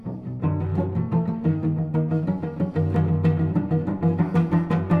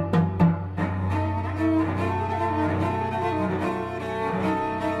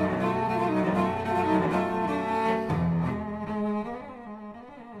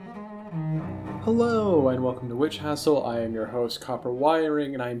Hello and welcome to Witch Hassle. I am your host, Copper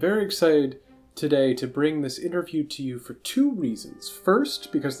Wiring, and I am very excited today to bring this interview to you for two reasons.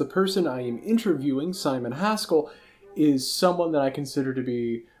 First, because the person I am interviewing, Simon Haskell, is someone that I consider to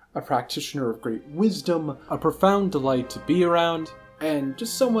be a practitioner of great wisdom, a profound delight to be around, and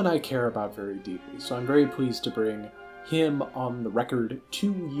just someone I care about very deeply. So I'm very pleased to bring him on the record to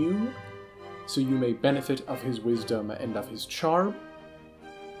you, so you may benefit of his wisdom and of his charm.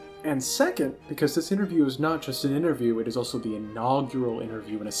 And second, because this interview is not just an interview, it is also the inaugural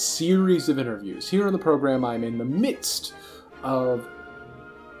interview in a series of interviews. Here on the program, I'm in the midst of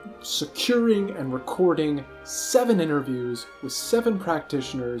securing and recording 7 interviews with 7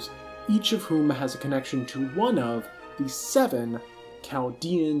 practitioners, each of whom has a connection to one of the 7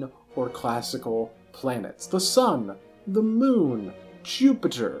 Chaldean or classical planets: the Sun, the Moon,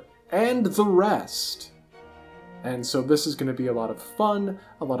 Jupiter, and the rest. And so this is going to be a lot of fun,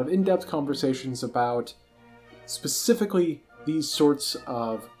 a lot of in-depth conversations about specifically these sorts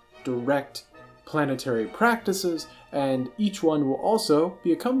of direct planetary practices, and each one will also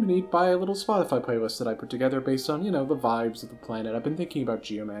be accompanied by a little Spotify playlist that I put together based on, the vibes of the planet. I've been thinking about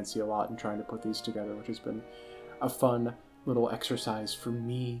geomancy a lot and trying to put these together, which has been a fun little exercise for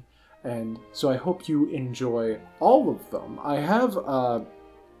me. And so I hope you enjoy all of them.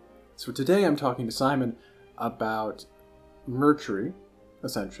 So today I'm talking to Simon about Mercury,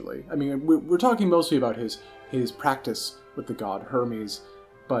 essentially. I mean, we're talking mostly about his practice with the god Hermes,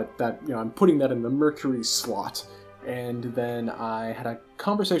 but that, I'm putting that in the Mercury slot. And then I had a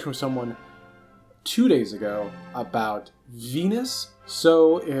conversation with someone 2 days ago about Venus.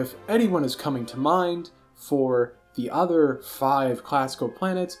 So if anyone is coming to mind for the other 5 classical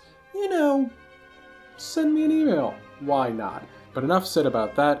planets, send me an email. Why not? But enough said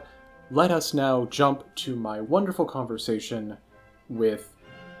about that. Let us now jump to my wonderful conversation with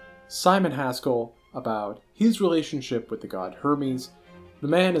Simon Haskell about his relationship with the god Hermes. The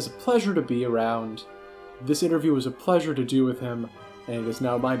man is a pleasure to be around. This interview was a pleasure to do with him, and it is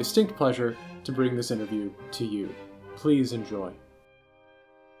now my distinct pleasure to bring this interview to you. Please enjoy.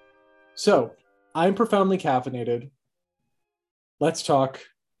 So, I'm profoundly caffeinated. Let's talk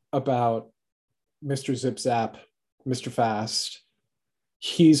about Mr. Zip Zap, Mr. Fast.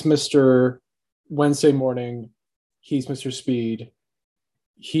 He's Mr. Wednesday Morning. He's Mr. Speed.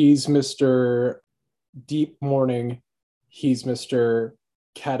 He's Mr. Deep Morning. He's Mr.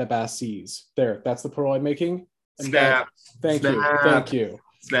 Catabases. There, that's the plural I'm making. And Snaps. Thank you.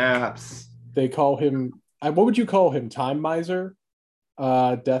 Snaps. They call him, what would you call him? Time Miser?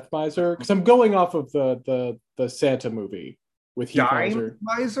 Death Miser? Because I'm going off of the Santa movie with Heath Miser.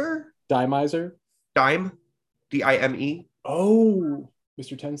 Miser? Dime Miser? Dime? Dime? Oh,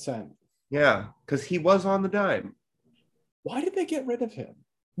 Mr. 10 Cent. Yeah, because he was on the dime. Why did they get rid of him?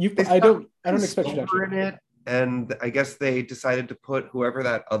 I don't expect you to actually in it, and I guess they decided to put whoever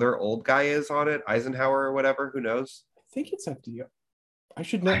that other old guy is on it, Eisenhower or whatever. Who knows? I think it's FDR. I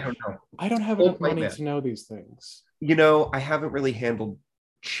should know. I don't know. I don't have enough money to know these things. I haven't really handled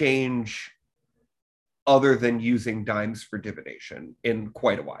change other than using dimes for divination in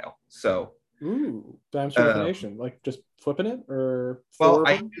quite a while. So. Ooh, dimes for divination, like just flipping it, or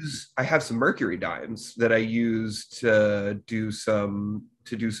I have some Mercury dimes that I use to do some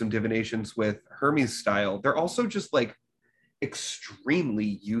divinations with Hermes style. They're also just like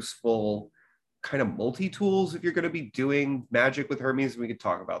extremely useful kind of multi-tools if you're going to be doing magic with Hermes. We could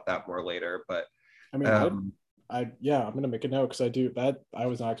talk about that more later, but I mean, I'm going to make a note because I do that. I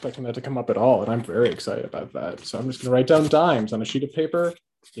was not expecting that to come up at all, and I'm very excited about that. So I'm just going to write down dimes on a sheet of paper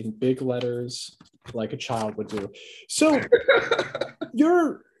in big letters like a child would do. So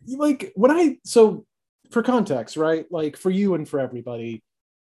you're like, so for context, right? Like for you and for everybody,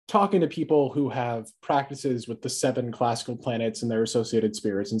 talking to people who have practices with the 7 classical planets and their associated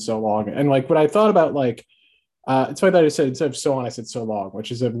spirits and so on. And like when I thought about like, it's funny that I said instead of so on, I said so long,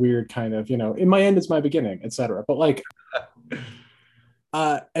 which is a weird kind of, in my end is my beginning, etc. But like,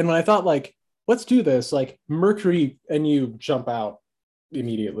 and when I thought like, let's do this, like Mercury and you jump out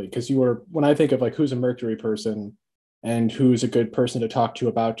immediately, because when I think of like who's a Mercury person and who's a good person to talk to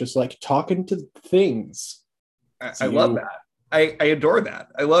about just like talking to things. I love that. I adore that.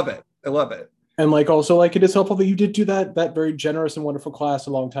 I love it. And like also like it is helpful that you did do that very generous and wonderful class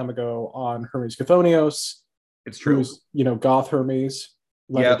a long time ago on Hermes Chthonios. It's true. Who's, goth Hermes,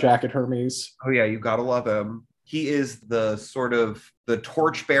 leather jacket Hermes. Oh yeah, you gotta love him. He is the sort of the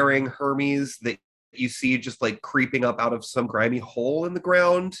torch-bearing Hermes that you see just like creeping up out of some grimy hole in the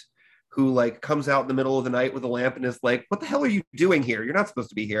ground, who like comes out in the middle of the night with a lamp and is like, what the hell are you doing here? You're not supposed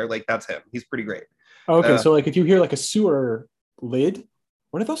to be here. Like, that's him. He's pretty great. Okay, so like if you hear like a sewer lid,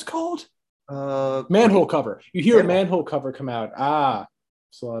 what are those called? Manhole cover. You hear a Manhole. manhole cover come out. Ah,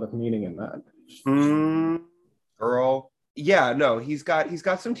 there's a lot of meaning in that. Girl. Yeah, no, he's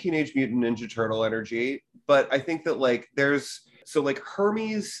got some Teenage Mutant Ninja Turtle energy, but I think that like there's so like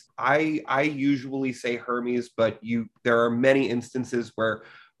Hermes, I usually say Hermes, but there are many instances where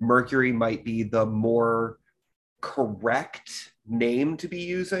Mercury might be the more correct name to be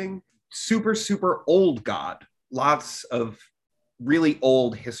using. Super, super old god. Lots of really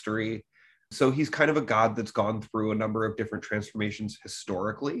old history. So he's kind of a god that's gone through a number of different transformations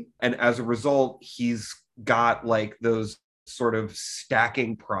historically. And as a result, he's got like those sort of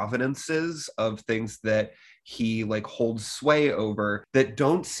stacking provenances of things that he like holds sway over that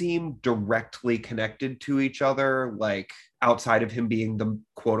don't seem directly connected to each other, like outside of him being the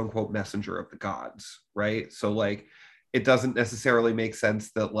quote unquote messenger of the gods, right? So like it doesn't necessarily make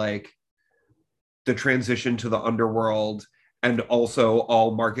sense that like the transition to the underworld and also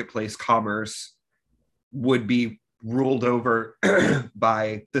all marketplace commerce would be ruled over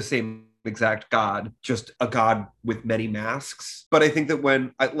by the same exact god, just a god with many masks. But I think that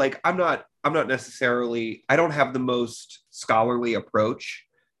when I'm not necessarily, I don't have the most scholarly approach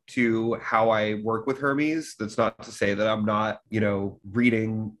to how I work with Hermes. That's not to say that I'm not,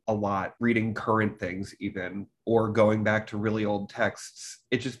 reading a lot, reading current things even, or going back to really old texts.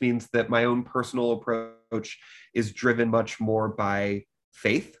 It just means that my own personal approach is driven much more by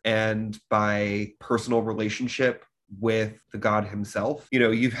faith and by personal relationship with the god himself.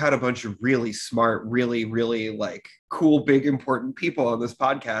 You've had a bunch of really smart, really, really like cool, big, important people on this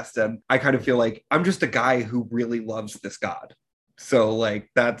podcast. And I kind of feel like I'm just a guy who really loves this god. So like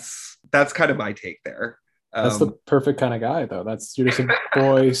that's kind of my take there. That's the perfect kind of guy, though. You're just a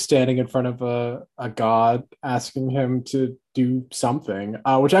boy standing in front of a god, asking him to do something.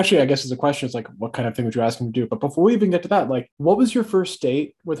 Which actually, I guess, is a question. It's like, what kind of thing would you ask him to do? But before we even get to that, like, what was your first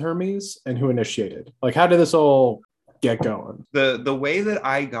date with Hermes, and who initiated? Like, how did this all get going? The way that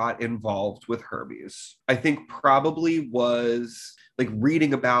I got involved with Hermes, I think probably was like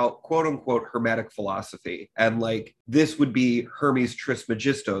reading about quote unquote Hermetic philosophy. And like this would be Hermes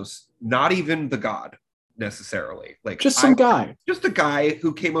Trismegistos, not even the god necessarily. Like just some guy. Just a guy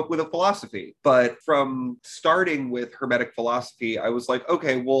who came up with a philosophy. But from starting with Hermetic philosophy, I was like,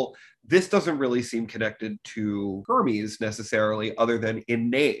 okay, well, this doesn't really seem connected to Hermes necessarily, other than in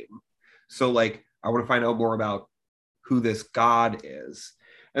name. So like I want to find out more about who this god is.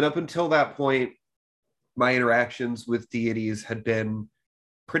 And up until that point, my interactions with deities had been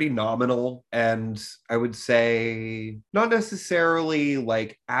pretty nominal, and I would say not necessarily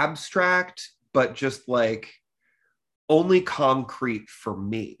like abstract, but just like only concrete for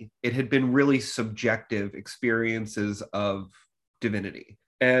me. It had been really subjective experiences of divinity.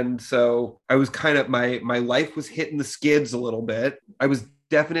 And so I was kind of, my life was hitting the skids a little bit. I was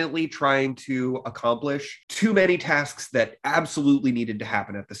definitely trying to accomplish too many tasks that absolutely needed to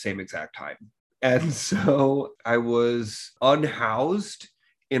happen at the same exact time. And so I was unhoused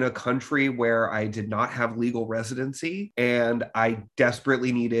in a country where I did not have legal residency, and I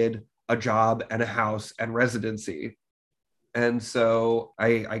desperately needed a job and a house and residency. And so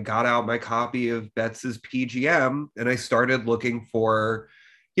I got out my copy of Betts's PGM and I started looking for,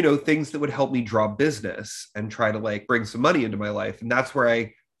 things that would help me draw business and try to like bring some money into my life. And that's where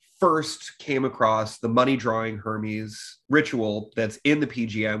I first came across the money drawing Hermes ritual that's in the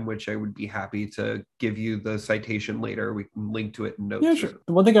PGM, which I would be happy to give you the citation later. We can link to it in notes. Yeah, sure.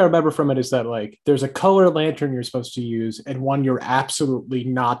 The one thing I remember from it is that like there's a color lantern you're supposed to use and one you're absolutely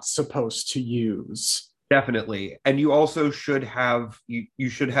not supposed to use. Definitely. And you also should have you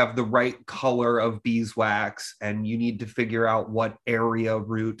should have the right color of beeswax, and you need to figure out what area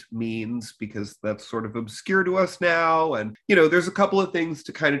root means, because that's sort of obscure to us now. And there's a couple of things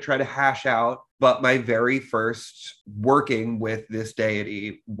to kind of try to hash out. But my very first working with this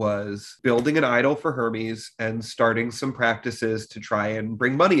deity was building an idol for Hermes and starting some practices to try and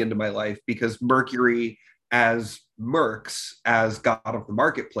bring money into my life, because Mercury as Merx, as god of the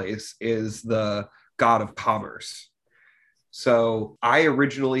marketplace, is the god of commerce. So I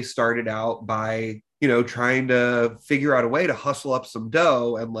originally started out by, trying to figure out a way to hustle up some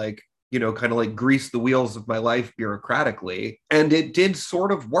dough and like, kind of like grease the wheels of my life bureaucratically. And it did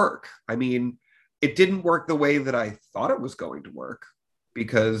sort of work. I mean, it didn't work the way that I thought it was going to work,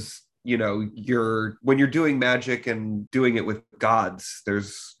 because, when you're doing magic and doing it with gods,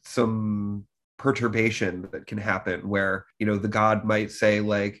 there's some perturbation that can happen where, the god might say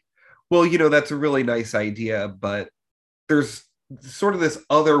like, well, that's a really nice idea, but there's sort of this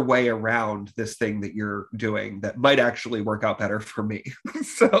other way around this thing that you're doing that might actually work out better for me.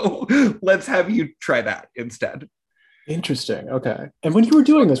 So let's have you try that instead. Interesting. Okay. And when you were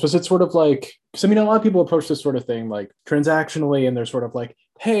doing this, was it sort of like, because I mean, a lot of people approach this sort of thing like transactionally, and they're sort of like,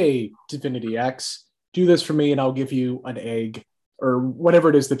 hey, Divinity X, do this for me, and I'll give you an egg or whatever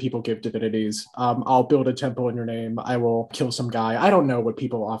it is that people give divinities. I'll build a temple in your name. I will kill some guy. I don't know what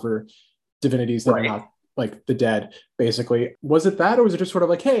people offer divinities that are Right. not like the dead, basically. Was it that, or was it just sort of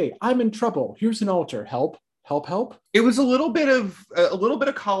like, hey, I'm in trouble. Here's an altar. Help, help, help? It was a little bit of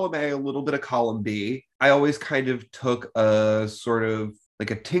column A, a little bit of column B. I always kind of took a sort of like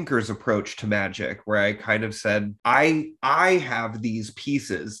a tinker's approach to magic where I kind of said, I have these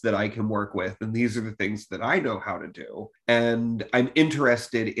pieces that I can work with, and these are the things that I know how to do. And I'm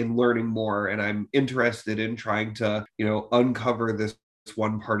interested in learning more, and I'm interested in trying to, uncover this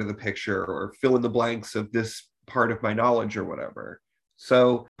one part of the picture or fill in the blanks of this part of my knowledge or whatever.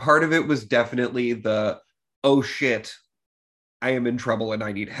 So part of it was definitely the, oh shit, I am in trouble and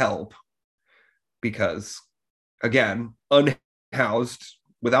I need help because, again, unhoused,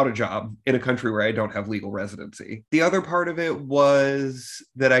 without a job in a country where I don't have legal residency. The other part of it was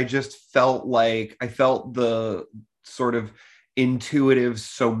that I just felt like I felt the sort of intuitive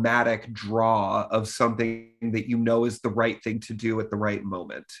somatic draw of something that is the right thing to do at the right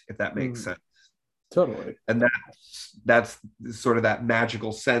moment, if that makes Mm, sense. totally. And that's sort of that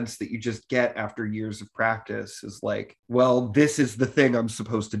magical sense that you just get after years of practice is like, well, this is the thing I'm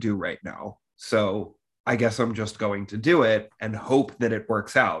supposed to do right now, so I guess I'm just going to do it and hope that it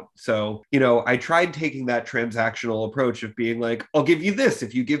works out. So, I tried taking that transactional approach of being like, I'll give you this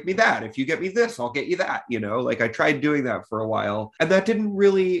if you give me that. If you get me this, I'll get you that. Like I tried doing that for a while. And that didn't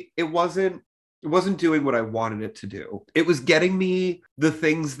really, it wasn't doing what I wanted it to do. It was getting me the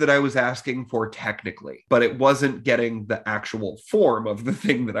things that I was asking for technically, but it wasn't getting the actual form of the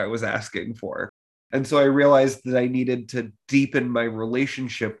thing that I was asking for. And so I realized that I needed to deepen my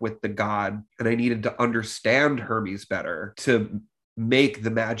relationship with the god, and I needed to understand Hermes better to make the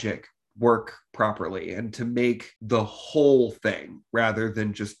magic work properly and to make the whole thing rather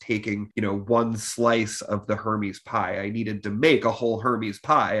than just taking, one slice of the Hermes pie. I needed to make a whole Hermes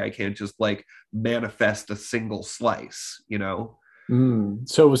pie. I can't just like manifest a single slice.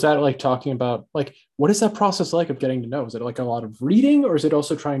 So was that like talking about like what is that process like of getting to know? Is it like a lot of reading, or is it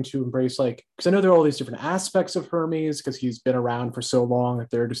also trying to embrace like because I know there are all these different aspects of Hermes because he's been around for so long that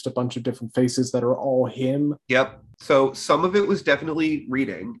there are just a bunch of different faces that are all him. Yep. So some of it was definitely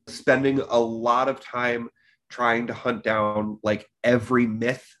reading, spending a lot of time trying to hunt down like every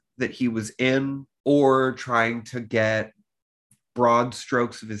myth that he was in, or trying to get broad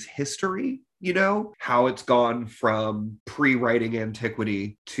strokes of his history, how it's gone from pre-writing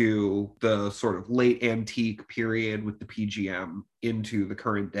antiquity to the sort of late antique period with the PGM into the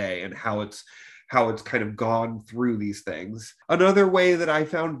current day, and how it's kind of gone through these things. Another way that I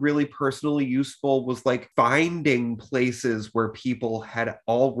found really personally useful was like finding places where people had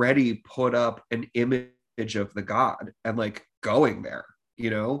already put up an image of the god and like going there.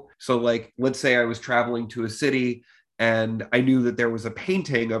 So like let's say I was traveling to a city and I knew that there was a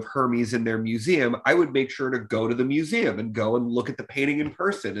painting of Hermes in their museum, I would make sure to go to the museum and go and look at the painting in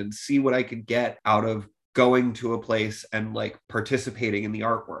person and see what I could get out of going to a place and like participating in the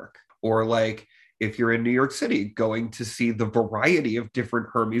artwork. Or like if you're in New York City, going to see the variety of different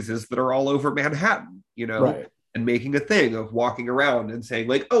Hermeses that are all over Manhattan, Right. and making a thing of walking around and saying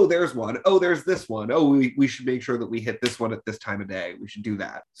like, oh, there's one. Oh, there's this one. Oh, we should make sure that we hit this one at this time of day. We should do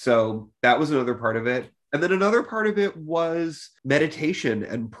that. So that was another part of it. And then another part of it was meditation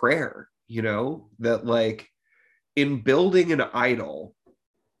and prayer, that like in building an idol,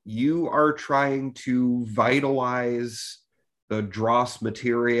 you are trying to vitalize the dross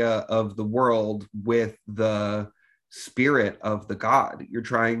materia of the world with the spirit of the god. You're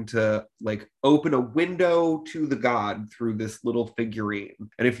trying to like open a window to the god through this little figurine.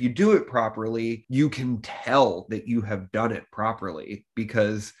 And if you do it properly, you can tell that you have done it properly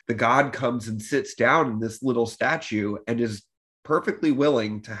because the god comes and sits down in this little statue and is perfectly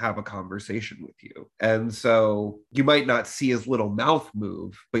willing to have a conversation with you. And so you might not see his little mouth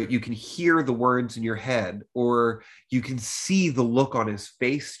move, but you can hear the words in your head, or you can see the look on his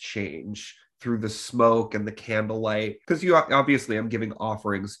face change through the smoke and the candlelight, because you obviously I'm giving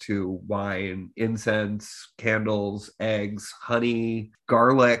offerings to wine, incense, candles, eggs, honey,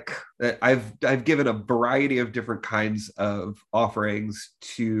 garlic. I've given a variety of different kinds of offerings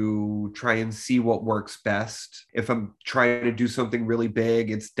to try and see what works best. If I'm trying to do something really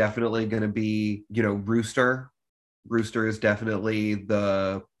big, it's definitely going to be, rooster. Rooster is definitely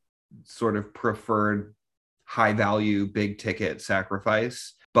the sort of preferred high value, big ticket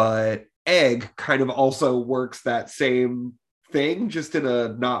sacrifice. But egg kind of also works that same thing, just in a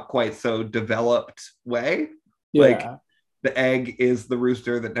not quite so developed way. Like Yeah. the egg is the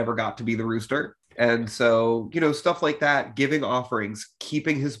rooster that never got to be the rooster. And so, stuff like that, giving offerings,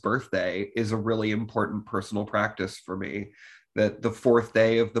 keeping his birthday is a really important personal practice for me. That the fourth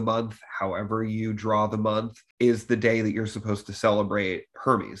day of the month, however you draw the month, is the day that you're supposed to celebrate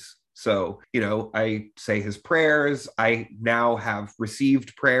Hermes. So, I say his prayers. I now have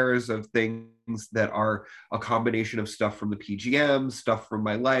received prayers of things that are a combination of stuff from the PGM, stuff from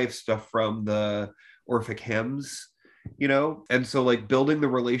my life, stuff from the Orphic hymns, and so like building the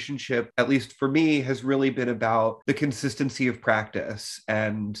relationship, at least for me, has really been about the consistency of practice.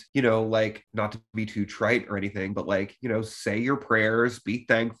 And like, not to be too trite or anything, but like, say your prayers, be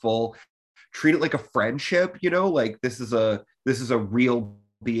thankful, treat it like a friendship, like this is a real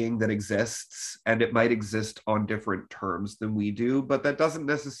being that exists, and it might exist on different terms than we do, but that doesn't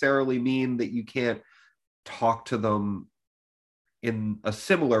necessarily mean that you can't talk to them in a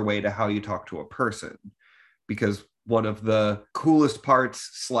similar way to how you talk to a person, because one of the coolest parts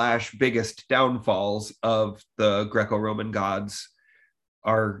slash biggest downfalls of the Greco-Roman gods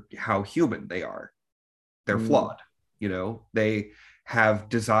are how human they are. They're Mm. flawed. They have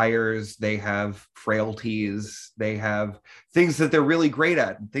desires, they have frailties, they have things that they're really great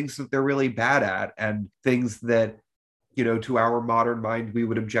at and things that they're really bad at, and things that, to our modern mind, we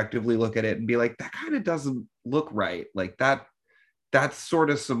would objectively look at it and be like, that kind of doesn't look right. Like that's sort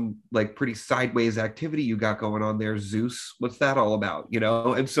of some like pretty sideways activity you got going on there, Zeus. What's that all about?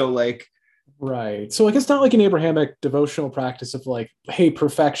 And so like, Right. So like it's not like an Abrahamic devotional practice of like, hey,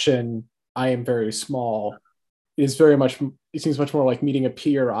 perfection, I am very small. It is very much, it seems much more like meeting a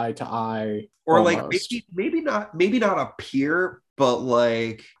peer eye to eye or like almost. maybe not a peer, but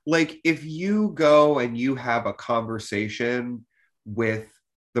like if you go and you have a conversation with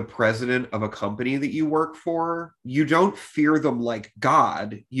the president of a company that you work for, you don't fear them like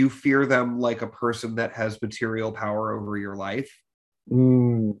God. You fear them like a person that has material power over your life.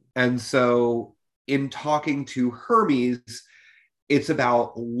 Mm, And so, in talking to Hermes, it's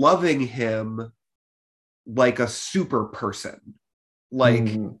about loving him like a super person, like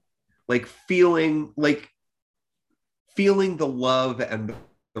mm, like feeling the love and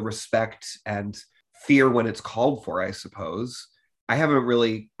the respect and fear when it's called for, I suppose.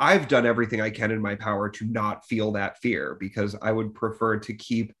 I've done everything I can in my power to not feel that fear, because I would prefer to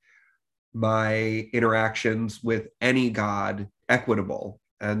keep my interactions with any god equitable.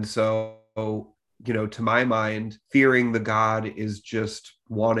 And so, to my mind, fearing the god is just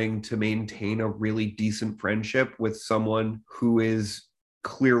wanting to maintain a really decent friendship with someone who is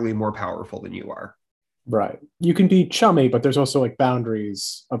clearly more powerful than you are. right. You can be chummy, but there's also like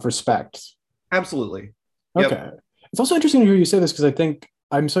boundaries of respect. Absolutely. Yep. Okay. It's also interesting to hear you say this because I think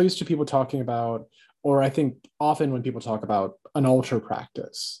I'm so used to people talking about, or I think often when people talk about an altar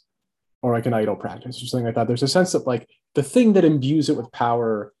practice or like an idol practice or something like that, there's a sense that like the thing that imbues it with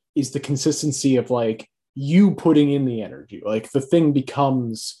power is the consistency of like you putting in the energy. Like the thing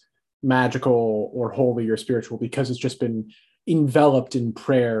becomes magical or holy or spiritual because it's just been enveloped in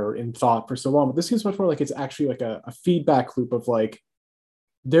prayer, in thought for so long. But this seems much more like it's actually like a feedback loop of like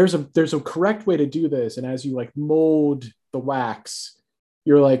there's a correct way to do this, and as you like mold the wax,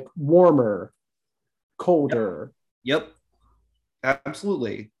 you're like warmer, Yep. colder. Yep.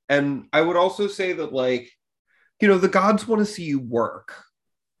 Absolutely. And I would also say that, like, the gods want to see you work.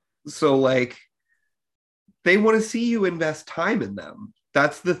 So, like, they want to see you invest time in them.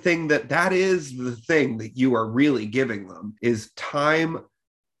 That is the thing that you are really giving them is time.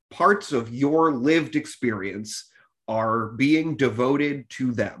 Parts of your lived experience are being devoted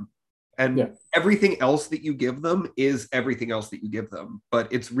to them, Yeah. and everything else that you give them is everything else that you give them,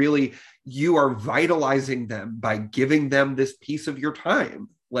 but it's really, you are vitalizing them by giving them this piece of your time.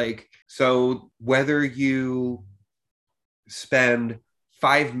 Like, so whether you spend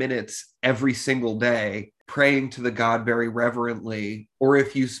 5 minutes every single day praying to the god very reverently, or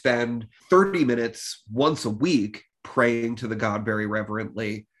if you spend 30 minutes once a week praying to the god very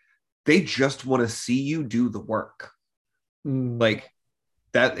reverently, they just want to see you do the work. Mm, Like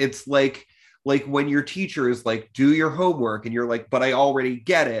that, it's like when your teacher is like, do your homework, and you're like, but I already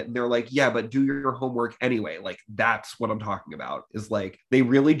get it, and they're like, yeah, but do your homework anyway. Like, that's what I'm talking about, is like they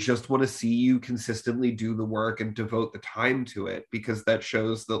really just want to see you consistently do the work and devote the time to it, because that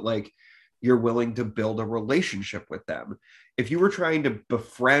shows that like you're willing to build a relationship with them. If you were trying to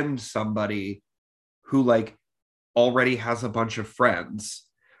befriend somebody who like already has a bunch of friends,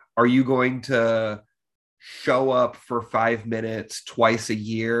 are you going to show up for 5 minutes twice a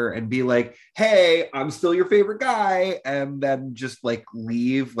year and be like, hey, I'm still your favorite guy, and then just like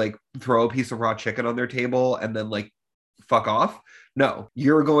leave, like throw a piece of raw chicken on their table, and then like fuck off. No,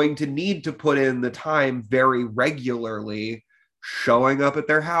 you're going to need to put in the time very regularly, showing up at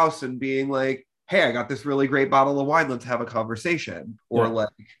their house and being like, hey, I got this really great bottle of wine. Let's have a conversation. Or Yeah.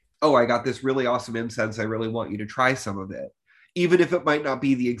 like, oh, I got this really awesome incense. I really want you to try some of it. Even if it might not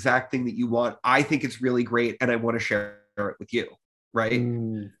be the exact thing that you want, I think it's really great and I want to share it with you. Right.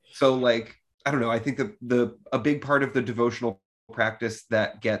 Mm. So like, I don't know. I think that a big part of the devotional practice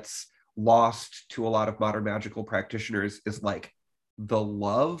that gets lost to a lot of modern magical practitioners is like the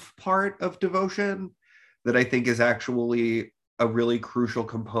love part of devotion that I think is actually a really crucial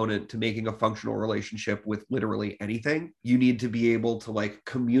component to making a functional relationship with literally anything. You need to be able to like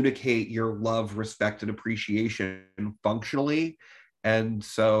communicate your love, respect, and appreciation functionally. And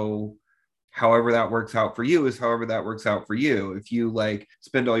so however that works out for you is however that works out for you. If you like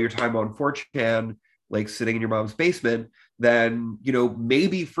spend all your time on 4chan, like sitting in your mom's basement, then, you know,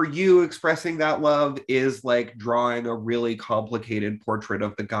 maybe for you expressing that love is like drawing a really complicated portrait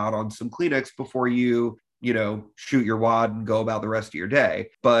of the god on some Kleenex before you know, shoot your wad and go about the rest of your day.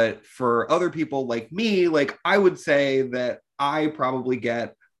 But for other people like me, like I would say that I probably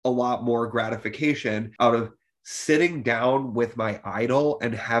get a lot more gratification out of sitting down with my idol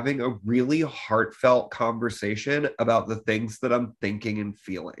and having a really heartfelt conversation about the things that I'm thinking and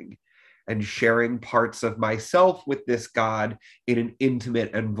feeling, and sharing parts of myself with this God in an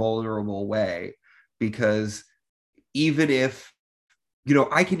intimate and vulnerable way. Because even if, you know,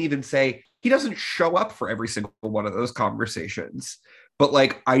 I can even say he doesn't show up for every single one of those conversations, but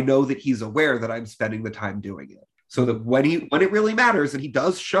like I know that he's aware that I'm spending the time doing it, so that when it really matters and he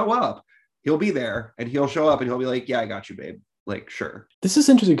does show up, he'll be there and he'll show up and he'll be like, yeah, I got you, babe. Like, sure. This is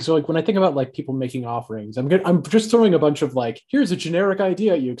interesting because like when I think about like people making offerings, I'm just throwing a bunch of like, here's a generic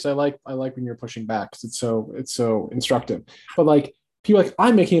idea at you because I like when you're pushing back because it's so instructive. But like people like,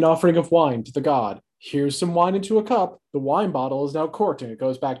 I'm making an offering of wine to the god. Here's some wine into a cup. The wine bottle is now corked and it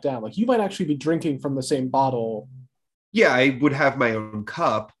goes back down. Like you might actually be drinking from the same bottle. Yeah, I would have my own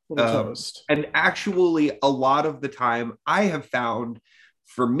cup. Little toast. And actually, a lot of the time, I have found,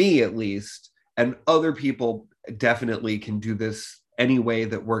 for me at least, and other people definitely can do this any way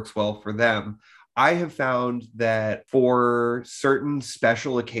that works well for them. I have found that for certain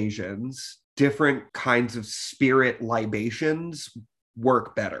special occasions, different kinds of spirit libations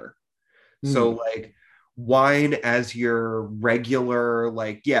work better. So like wine as your regular,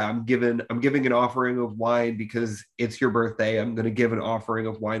 like, yeah, I'm giving an offering of wine because it's your birthday. I'm going to give an offering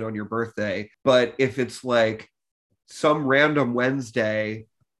of wine on your birthday. But if it's like some random Wednesday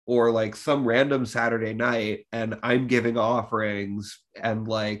or like some random Saturday night and I'm giving offerings, and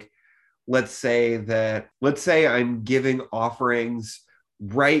like let's say I'm giving offerings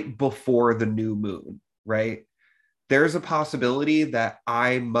right before the new moon, right? There's a possibility that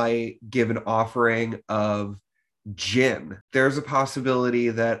I might give an offering of gin. There's a possibility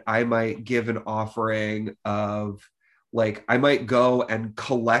that I might give an offering of, like, I might go and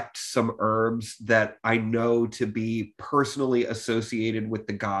collect some herbs that I know to be personally associated with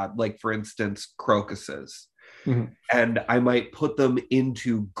the god, like, for instance, crocuses. Mm-hmm. And I might put them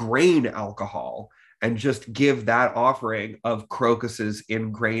into grain alcohol and just give that offering of crocuses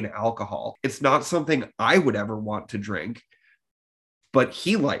in grain alcohol. It's not something I would ever want to drink, but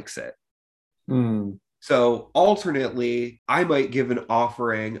he likes it. Mm. So alternately, I might give an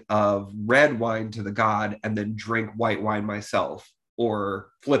offering of red wine to the god and then drink white wine myself, or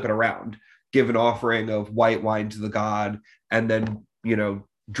flip it around, give an offering of white wine to the god and then, you know,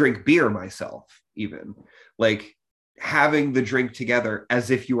 drink beer myself, even. Like, having the drink together as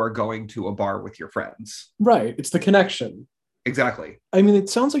if you are going to a bar with your friends. Right. It's the connection. Exactly. I mean, it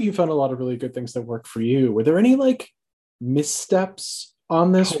sounds like you found a lot of really good things that work for you. Were there any like missteps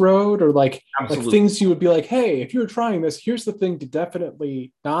on this road, or like things you would be like, hey, if you're trying this, here's the thing to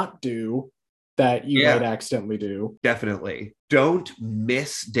definitely not do that you might accidentally do? Definitely. Don't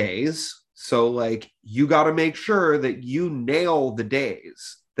miss days. So like you got to make sure that you nail the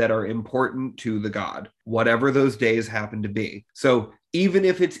days that are important to the god, whatever those days happen to be. So even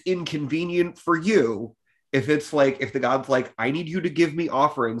if it's inconvenient for you, if it's like, if the god's like, I need you to give me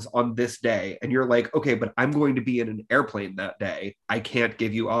offerings on this day, and you're like, okay, but I'm going to be in an airplane that day, I can't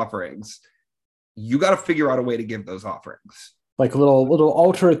give you offerings. You got to figure out a way to give those offerings. Like a little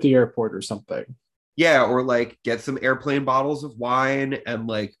altar at the airport or something. Yeah, or like get some airplane bottles of wine and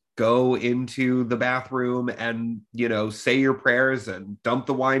like go into the bathroom and, you know, say your prayers and dump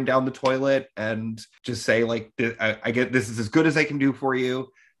the wine down the toilet and just say like, I get, this is as good as I can do for you.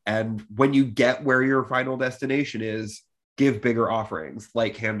 And when you get where your final destination is, give bigger offerings,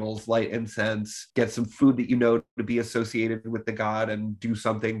 light candles, light incense, get some food that you know to be associated with the god, and do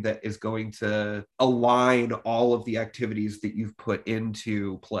something that is going to align all of the activities that you've put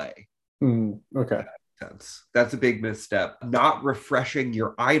into play. Okay. Sense. That's a big misstep. Not refreshing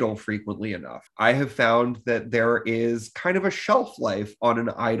your idol frequently enough. I have found that there is kind of a shelf life on an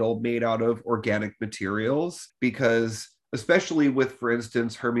idol made out of organic materials because, especially with, for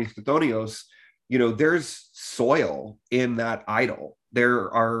instance, Hermes Chthonios, there's soil in that idol.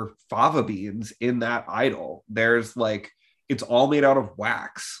 There are fava beans in that idol. There's it's all made out of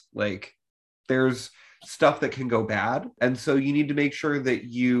wax. There's stuff that can go bad. And so you need to make sure that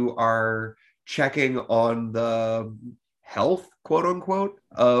you are checking on the health, quote unquote,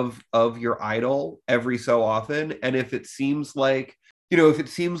 of your idol every so often. And if it seems like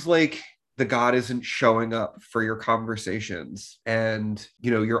the god isn't showing up for your conversations, and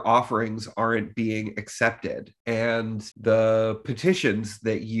your offerings aren't being accepted, and the petitions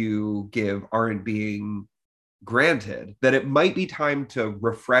that you give aren't being granted, that it might be time to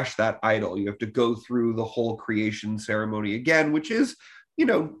refresh that idol. You have to go through the whole creation ceremony again, which is,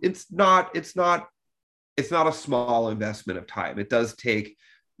 it's not a small investment of time. It does take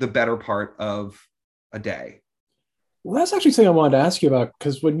the better part of a day. Well, that's actually something I wanted to ask you about,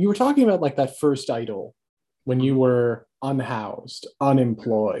 because when you were talking about like that first idol, when you were unhoused,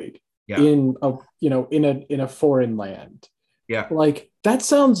 unemployed, Yeah. in a in a foreign land, Yeah. like that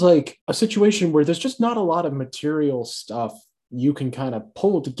sounds like a situation where there's just not a lot of material stuff you can kind of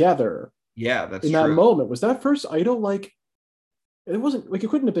pull together Yeah, that's in that true. moment. Was that first idol like it wasn't like it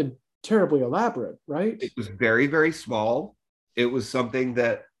couldn't have been terribly elaborate, right? It was very, very small. It was something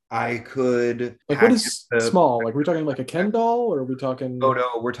that I could Like what pack is into. small? Like are we talking like a Ken doll or are we Oh talking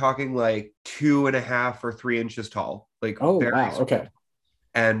no, we're talking like 2.5 or 3 inches tall, like oh very wow, small, okay.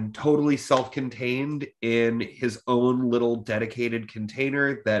 and totally self-contained in his own little dedicated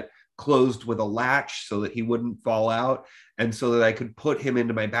container that closed with a latch so that he wouldn't fall out, and so that I could put him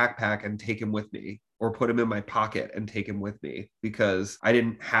into my backpack and take him with me, or put him in my pocket and take him with me, because I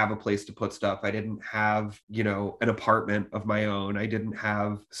didn't have a place to put stuff. I didn't have, an apartment of my own. I didn't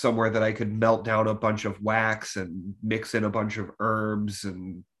have somewhere that I could melt down a bunch of wax and mix in a bunch of herbs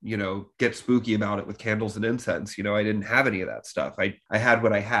and, get spooky about it with candles and incense. I didn't have any of that stuff. I had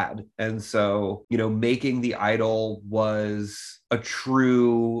what I had. And so, making the idol was a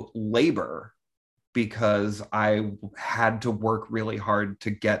true labor, because I had to work really hard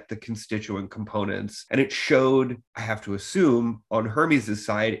to get the constituent components. And it showed, I have to assume, on Hermes'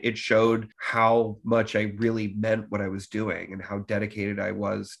 side, it showed how much I really meant what I was doing and how dedicated I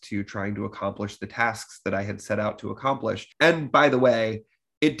was to trying to accomplish the tasks that I had set out to accomplish. And by the way,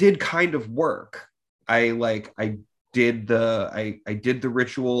 it did kind of work. I did the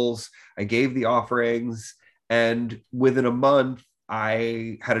rituals, I gave the offerings, and within a month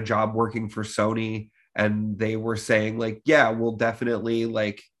I had a job working for Sony, and they were saying yeah, we'll definitely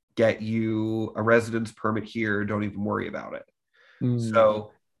get you a residence permit here. Don't even worry about it. Mm.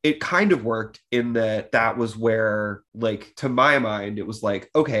 So it kind of worked in that was where, to my mind, it was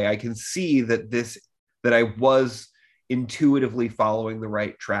okay, I can see that I was intuitively following the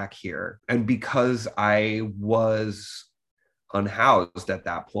right track here. And because I was unhoused at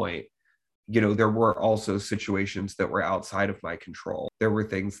that point, there were also situations that were outside of my control. There were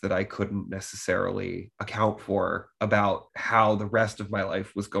things that I couldn't necessarily account for about how the rest of my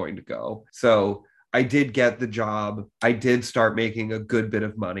life was going to go. So I did get the job. I did start making a good bit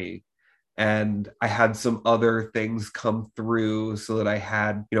of money. And I had some other things come through so that I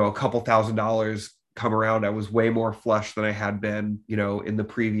had, a couple $1,000s come around. I was way more flush than I had been, in the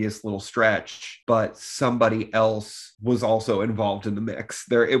previous little stretch. But somebody else was also involved in the mix.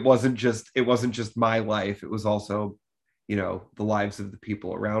 It wasn't just my life. It was also, the lives of the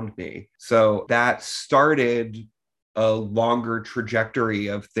people around me. So that started a longer trajectory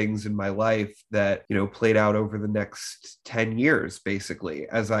of things in my life that, played out over the next 10 years, basically,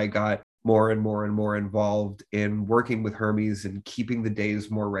 as I got more and more and more involved in working with Hermes and keeping the days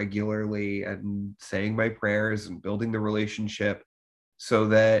more regularly and saying my prayers and building the relationship, so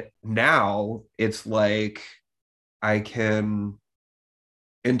that now it's I can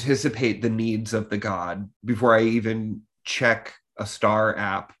anticipate the needs of the god before I even check a star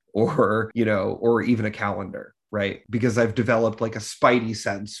app, or even a calendar, right? Because I've developed a spidey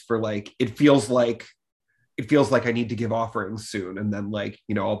sense for it feels like I need to give offerings soon. And then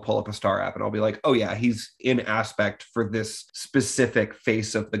I'll pull up a star app and I'll be like, oh yeah, he's in aspect for this specific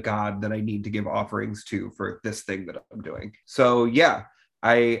face of the god that I need to give offerings to for this thing that I'm doing. So yeah,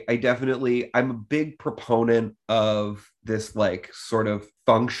 I definitely, I'm a big proponent of this sort of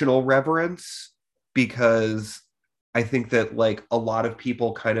functional reverence, because I think that like a lot of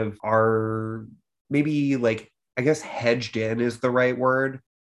people kind of are maybe like, I guess hedged in is the right word,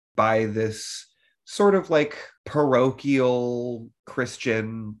 by this sort of like parochial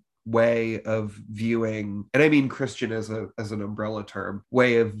Christian way of viewing, and I mean Christian as a as an umbrella term,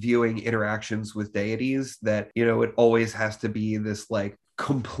 way of viewing interactions with deities, that it always has to be this like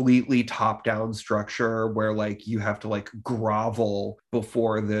completely top down structure where like you have to like grovel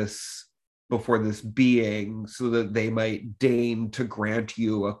before this being so that they might deign to grant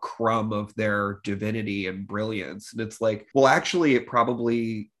you a crumb of their divinity and brilliance. And it's like, well, actually, it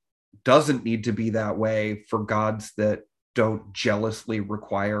probably doesn't need to be that way for gods that don't jealously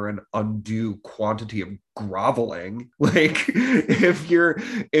require an undue quantity of groveling. Like if you're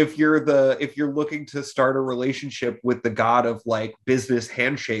looking to start a relationship with the god of like business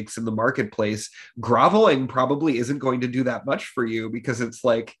handshakes in the marketplace, groveling probably isn't going to do that much for you, because it's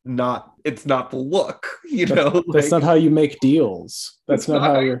not the look, That's like not how you make deals. That's it's not not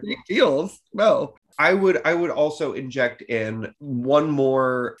how how you you're. make deals. No. I would also inject in one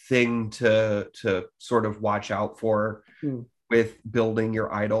more thing to sort of watch out for Hmm. with building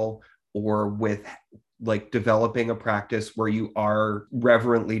your idol, or with like developing a practice where you are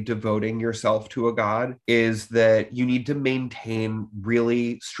reverently devoting yourself to a god, is that you need to maintain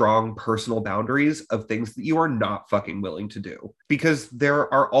really strong personal boundaries of things that you are not fucking willing to do. Because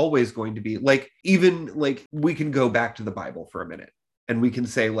there are always going to be like, even like, we can go back to the Bible for a minute and we can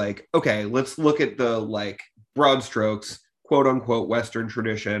say like, okay, let's look at the like broad strokes, quote unquote, Western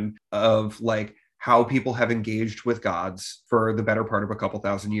tradition of like how people have engaged with gods for the better part of a couple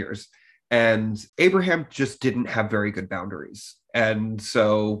thousand years. And Abraham just didn't have very good boundaries. And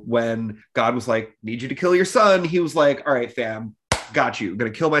so when God was like, need you to kill your son, he was like, all right, fam, got you, I'm gonna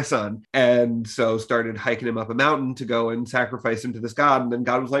kill my son. And so started hiking him up a mountain to go and sacrifice him to this god. And then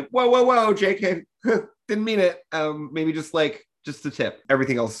God was like, whoa, whoa, whoa, JK, didn't mean it. Maybe just a tip,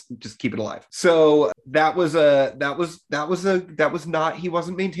 everything else just keep it alive. So that was not, he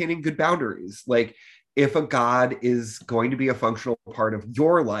wasn't maintaining good boundaries. Like, if a god is going to be a functional part of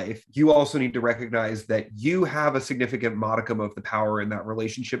your life, you also need to recognize that you have a significant modicum of the power in that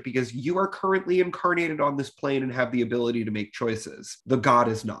relationship, because you are currently incarnated on this plane and have the ability to make choices. The god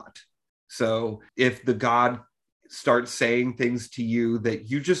is not. So if the god starts saying things to you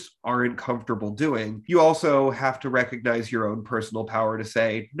that you just aren't comfortable doing, you also have to recognize your own personal power to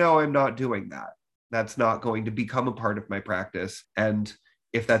say, no, I'm not doing that. That's not going to become a part of my practice. And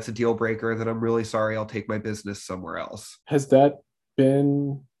if that's a deal breaker, then I'm really sorry. I'll take my business somewhere else. Has that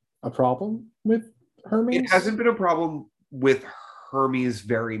been a problem with It Hermes? hasn't been a problem with Hermes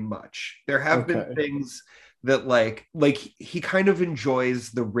very much. There have been Okay. things that like he kind of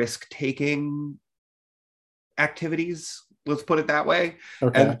enjoys the risk taking activities, let's put it that way.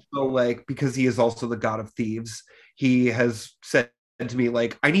 Okay. And so like, because he is also the god of thieves, he has said to me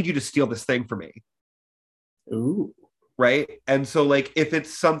like, I need you to steal this thing for me. Ooh. Right. And so like, if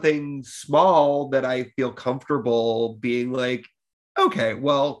it's something small that I feel comfortable being like, okay,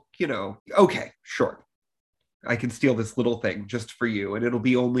 well, okay, sure, I can steal this little thing just for you, and it'll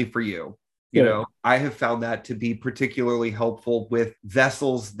be only for you. Yeah. I have found that to be particularly helpful with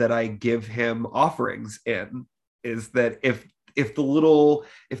vessels that I give him offerings in, is that if the little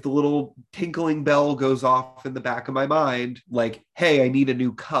tinkling bell goes off in the back of my mind, like, hey, I need a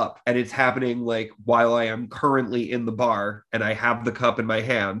new cup, and it's happening like while I am currently in the bar and I have the cup in my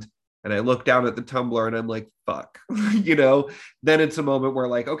hand, and I look down at the tumbler and I'm like, fuck, then it's a moment where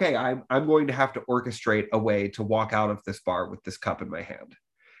like, okay, I'm going to have to orchestrate a way to walk out of this bar with this cup in my hand.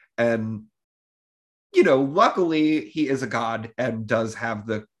 And luckily he is a god and does have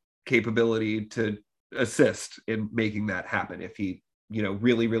the capability to assist in making that happen if he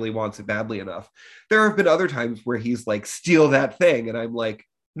really really wants it badly enough. There have been other times where he's like, steal that thing, and I'm like,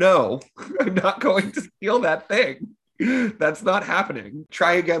 no, I'm not going to steal that thing. That's not happening.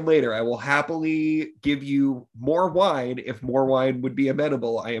 Try again later. I will happily give you more wine if more wine would be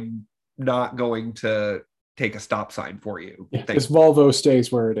amenable. I am not going to take a stop sign for you. This Volvo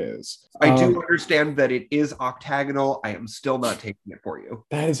stays where it is. I do understand that it is octagonal. I am still not taking it for you.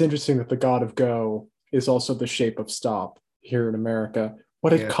 That is interesting that the god of go is also the shape of stop here in America.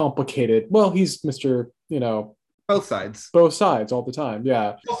 What a Yeah. complicated. Well, he's Mr. Both sides. Both sides all the time.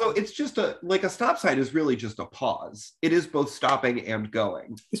 Yeah. Also, it's just a stop sign is really just a pause. It is both stopping and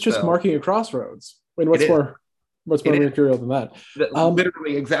going. It's just So, marking a crossroads. I mean, It is. what's more mercurial than that?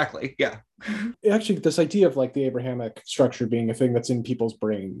 Literally, exactly. Yeah. Actually, this idea of like the Abrahamic structure being a thing that's in people's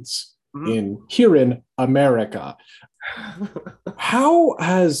brains Mhm. in here in America. How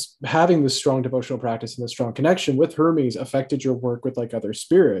has having this strong devotional practice and the strong connection with Hermes affected your work with like other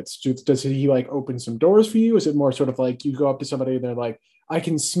spirits? Does he like open some doors for you? Is it more sort of like you go up to somebody and they're like, I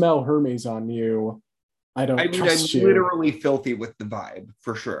can smell Hermes on you. I I don't mean, I'm trust you. literally filthy with the vibe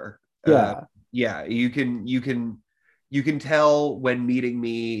for sure. Yeah. Yeah, you can tell when meeting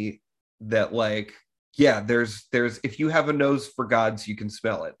me that like yeah, there's if you have a nose for gods, you can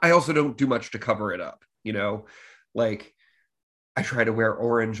smell it. I also don't do much to cover it up, like I try to wear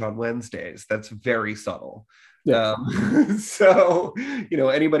orange on Wednesdays. That's very subtle. Yeah. So,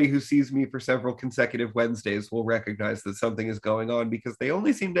 anybody who sees me for several consecutive Wednesdays will recognize that something is going on because they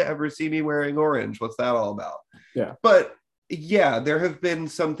only seem to ever see me wearing orange. What's that all about? Yeah. But yeah, there have been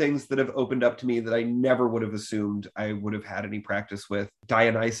some things that have opened up to me that I never would have assumed I would have had any practice with.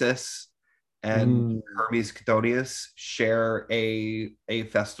 Dionysus and Mm. Hermes Chthonius share a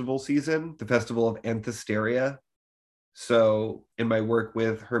festival season, the festival of Anthesteria. So in my work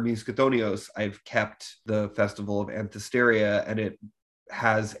with Hermes Chthonios, I've kept the festival of Anthesteria, and it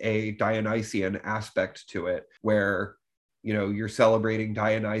has a Dionysian aspect to it where, you're celebrating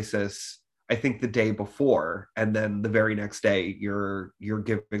Dionysus, I think the day before, and then the very next day you're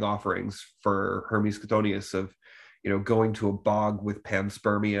giving offerings for Hermes Chthonius of, going to a bog with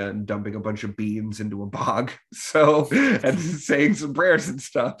panspermia and dumping a bunch of beans into a bog. So, and saying some prayers and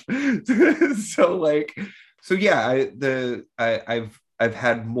stuff. So like, so yeah, I've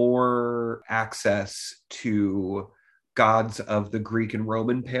had more access to gods of the Greek and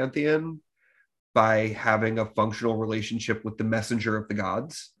Roman pantheon by having a functional relationship with the messenger of the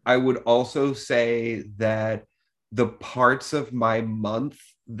gods. I would also say that the parts of my month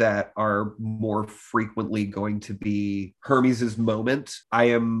that are more frequently going to be Hermes's moment, I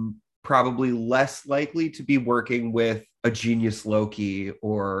am probably less likely to be working with a genius Loki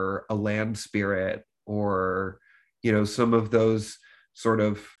or a land spirit or some of those sort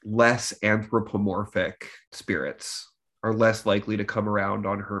of less anthropomorphic spirits are less likely to come around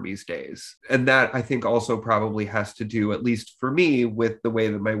on Hermes days. And that I think also probably has to do, at least for me, with the way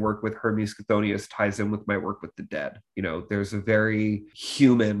that my work with Hermes Chthonius ties in with my work with the dead. There's a very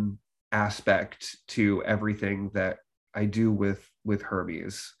human aspect to everything that I do with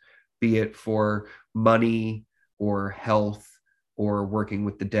Hermes, be it for money or health or working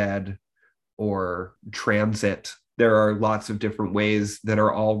with the dead or transit. There are lots of different ways that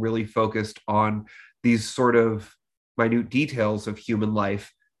are all really focused on these sort of minute details of human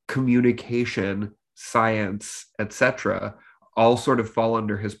life, communication, science, etc., all sort of fall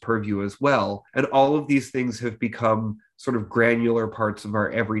under his purview as well. And all of these things have become sort of granular parts of our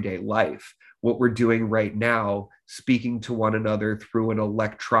everyday life. What we're doing right now, speaking to one another through an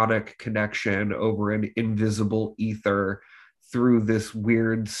electronic connection over an invisible ether, through this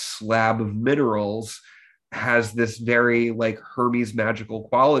weird slab of minerals, has this very like Hermes magical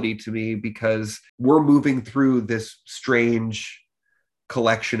quality to me because we're moving through this strange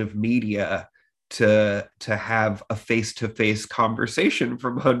collection of media to have a face-to-face conversation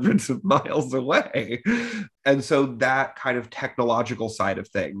from hundreds of miles away. And so that kind of technological side of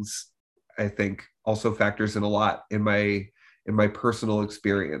things, I think, also factors in a lot in my personal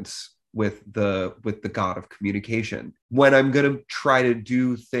experience with the god of communication. When I'm going to try to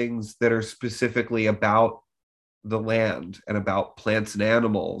do things that are specifically about the land and about plants and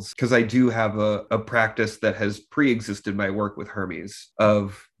animals, because I do have a practice that has pre-existed my work with Hermes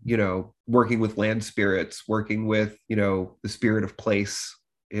of working with land spirits, working with the spirit of place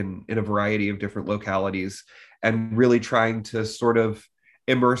in a variety of different localities, and really trying to sort of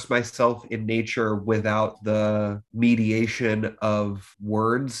immerse myself in nature without the mediation of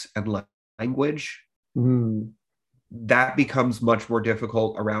words and language. Mm. That becomes much more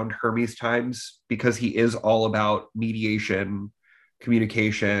difficult around Hermes times because he is all about mediation,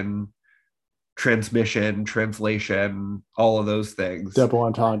 communication, transmission, translation, all of those things. Double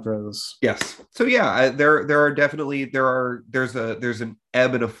entendres. Yes. So yeah, there are definitely there's an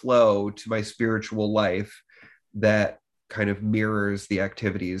ebb and a flow to my spiritual life that kind of mirrors the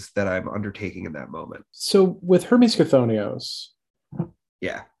activities that I'm undertaking in that moment. So with Hermes Chthonios,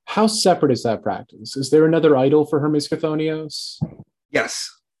 Yeah. how separate is that practice? Is there another idol for Hermes Chthonios? Yes,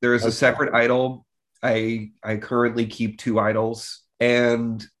 there is a Okay. separate idol. I currently keep two idols,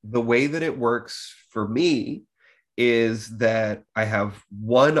 and the way that it works for me is that I have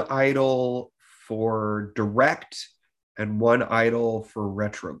one idol for direct and one idol for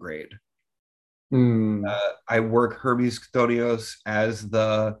retrograde. Mm. I work Hermes Chthonios as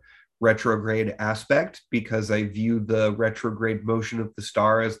the retrograde aspect because I view the retrograde motion of the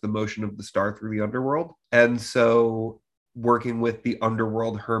star as the motion of the star through the underworld. And so working with the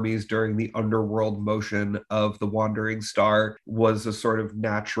underworld Hermes during the underworld motion of the Wandering Star was a sort of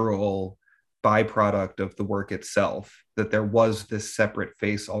natural byproduct of the work itself, that there was this separate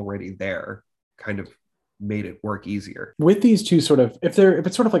face already there, kind of made it work easier. With these two sort of, if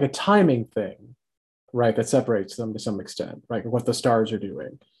it's sort of like a timing thing, right, that separates them to some extent, right, what the stars are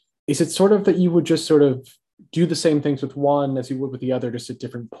doing, is it sort of that you would just sort of do the same things with one as you would with the other, just at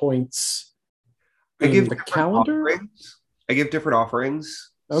different points in the calendar? I give different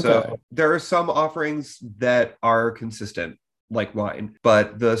offerings. Okay. So there are some offerings that are consistent, like wine,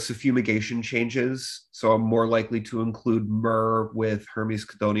 but the suffumigation changes. So I'm more likely to include myrrh with Hermes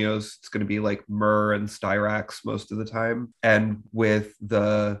Chthonios. It's going to be like myrrh and styrax most of the time. And with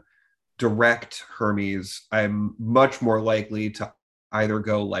the direct Hermes, I'm much more likely to either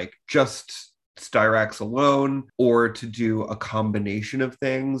go like just styrax alone, or to do a combination of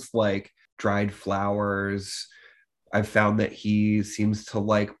things like dried flowers. I've found that he seems to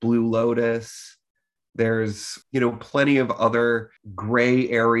like blue lotus. There's, plenty of other gray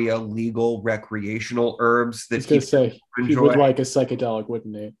area legal recreational herbs that he would like a psychedelic,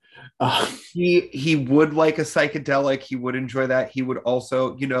 wouldn't he? He would like a psychedelic. He would enjoy that. He would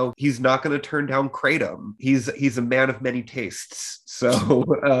also, he's not going to turn down kratom. He's a man of many tastes. So,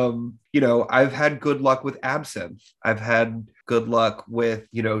 I've had good luck with absinthe. I've had good luck with,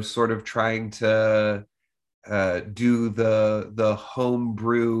 sort of trying to do the home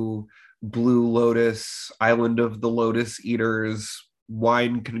brew Blue Lotus, Island of the Lotus Eaters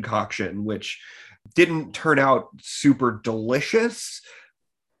wine concoction, which didn't turn out super delicious,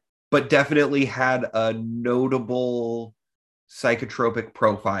 but definitely had a notable psychotropic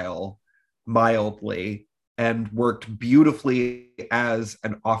profile mildly and worked beautifully as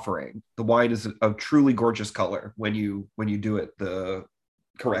an offering. The wine is a truly gorgeous color when you do it the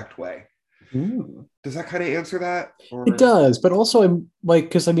correct way. Does that kind of answer that? Or... It does, but also I'm like,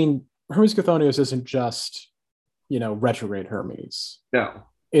 because I mean, Hermes Chthonios isn't just, retrograde Hermes. No.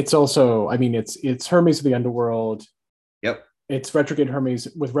 It's also, I mean, it's Hermes of the underworld. Yep. It's retrograde Hermes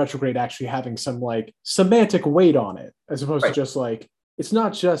with retrograde actually having some like semantic weight on it, as opposed to just like, it's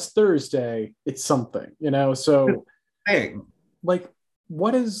not just Thursday, it's something, So, like,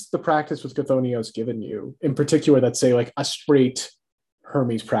 what is the practice with Chthonios given you in particular that say like a straight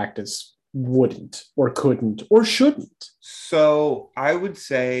Hermes practice wouldn't or couldn't or shouldn't? So I would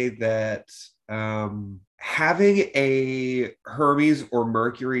say that having a Hermes or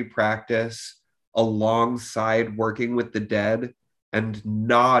Mercury practice alongside working with the dead and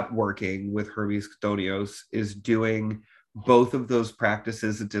not working with Hermes Chthonios is doing both of those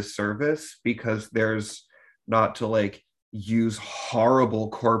practices a disservice, because there's, not to like use horrible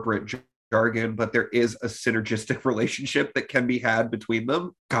corporate jargon, but there is a synergistic relationship that can be had between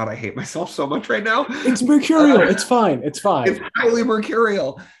them. God, I hate myself so much right now. It's mercurial. It's fine. It's highly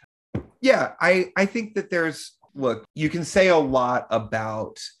mercurial. Yeah, I think that look, you can say a lot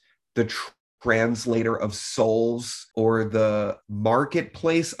about the translator of souls or the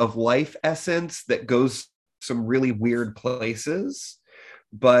marketplace of life essence that goes some really weird places.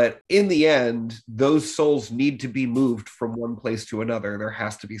 But in the end, those souls need to be moved from one place to another. There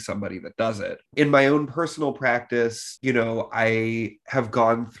has to be somebody that does it. In my own personal practice, I have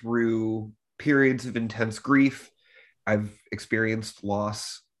gone through periods of intense grief. I've experienced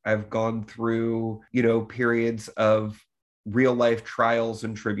loss. I've gone through, periods of real life trials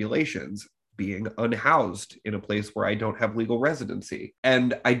and tribulations, being unhoused in a place where I don't have legal residency.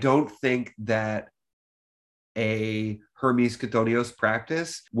 And I don't think that a Hermes Chthonios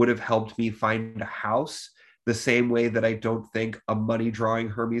practice would have helped me find a house the same way that I don't think a money drawing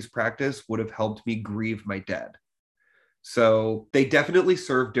Hermes practice would have helped me grieve my dead. So they definitely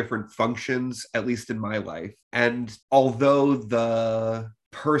serve different functions, at least in my life. And although the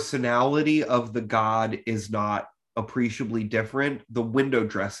personality of the god is not appreciably different, the window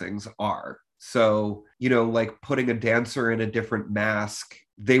dressings are. So, like putting a dancer in a different mask,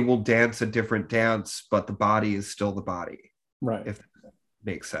 they will dance a different dance, but the body is still the body. Right. If that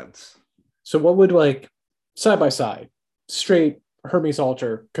makes sense. So what would, like, side by side, straight Hermes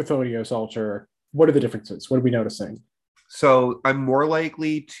altar, Chthonios altar, what are the differences? What are we noticing? So I'm more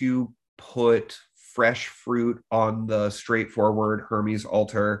likely to put fresh fruit on the straightforward Hermes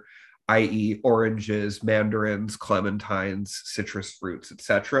altar, i.e. oranges, mandarins, clementines, citrus fruits,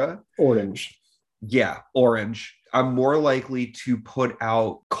 etc. Orange. Yeah, orange. I'm more likely to put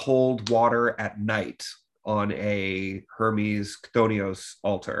out cold water at night on a Hermes Chthonios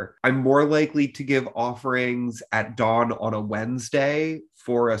altar. I'm more likely to give offerings at dawn on a Wednesday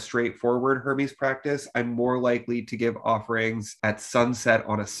for a straightforward Hermes practice. I'm more likely to give offerings at sunset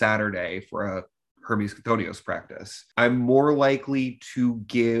on a Saturday for a Hermes Chthonios practice. I'm more likely to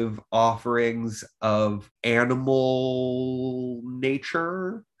give offerings of animal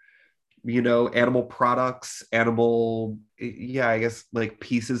nature, animal products, I guess like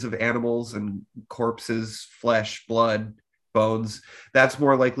pieces of animals and corpses, flesh, blood, bones. That's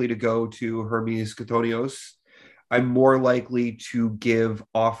more likely to go to Hermes Chthonios. I'm more likely to give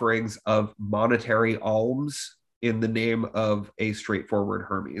offerings of monetary alms in the name of a straightforward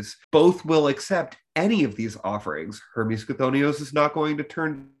Hermes. Both will accept any of these offerings. Hermes Chthonios is not going to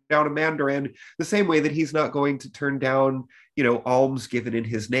turn down a mandarin the same way that he's not going to turn down, alms given in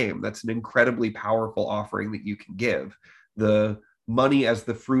his name. That's an incredibly powerful offering that you can give. The money as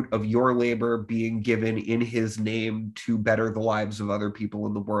the fruit of your labor being given in his name to better the lives of other people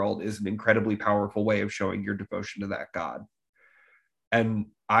in the world is an incredibly powerful way of showing your devotion to that god. And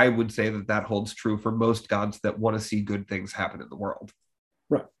I would say that that holds true for most gods that want to see good things happen in the world.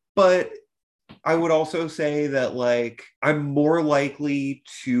 Right. But I would also say that, like, I'm more likely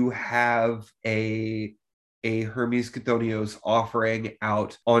to have a Hermes Chthonios offering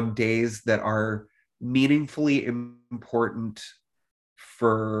out on days that are meaningfully important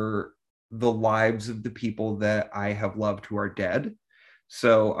for the lives of the people that I have loved who are dead.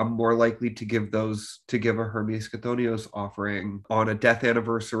 So I'm more likely to give a Hermes Chthonios offering on a death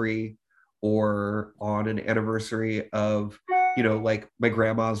anniversary or on an anniversary of, like my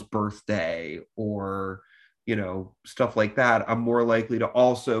grandma's birthday or, stuff like that. I'm more likely to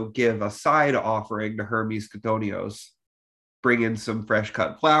also give a side offering to Hermes Chthonios, bring in some fresh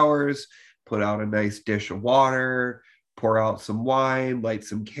cut flowers, put out a nice dish of water, pour out some wine, light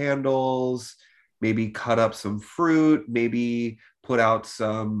some candles, maybe cut up some fruit, maybe put out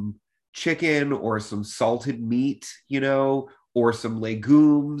some chicken or some salted meat, or some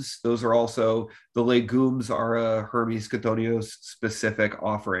legumes. Those are also, the legumes are a Hermes Chthonios specific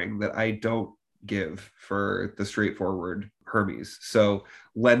offering that I don't give for the straightforward Hermes. So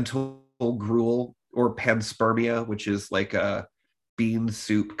lentil gruel or panspermia, which is like a bean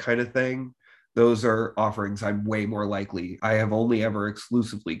soup kind of thing. Those are offerings I'm way more likely. I have only ever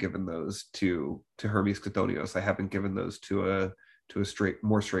exclusively given those to Hermes Chthonios. I haven't given those to a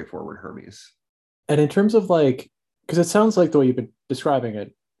more straightforward Hermes. And in terms of like, because it sounds like the way you've been describing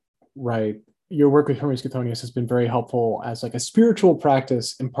it, right? Your work with Hermes Chthonios has been very helpful as like a spiritual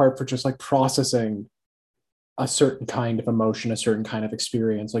practice, in part for just like processing a certain kind of emotion, a certain kind of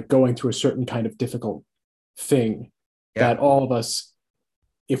experience, like going through a certain kind of difficult thing that all of us,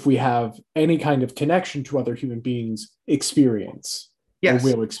 if we have any kind of connection to other human beings, experience or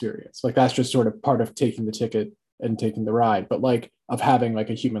will experience. Like that's just sort of part of taking the ticket and taking the ride, but like of having like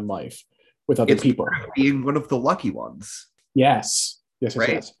a human life with other people. Being one of the lucky ones. Yes.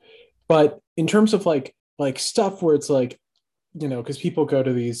 Yes. But in terms of like stuff where it's like, because people go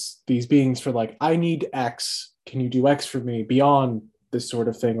to these beings for like, I need X. Can you do X for me beyond this sort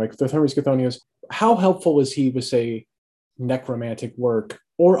of thing? Like the Hermes Chthonios, how helpful is he with, say, necromantic work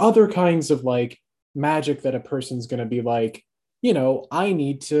or other kinds of like magic that a person's going to be like, I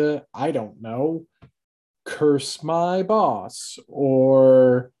need to, I don't know, curse my boss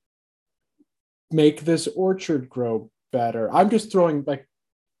or make this orchard grow better. I'm just throwing like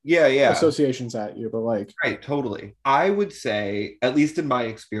associations at you, but like right, totally. I would say, at least in my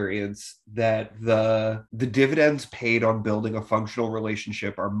experience, that the dividends paid on building a functional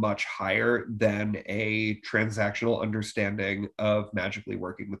relationship are much higher than a transactional understanding of magically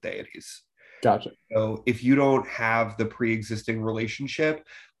working with deities. Gotcha. So if you don't have the pre-existing relationship,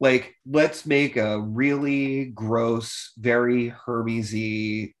 like let's make a really gross, very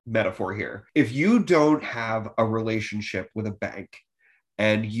Hermes-y metaphor here. If you don't have a relationship with a bank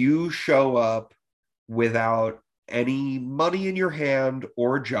and you show up without any money in your hand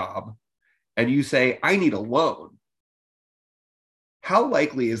or job, and you say, I need a loan, how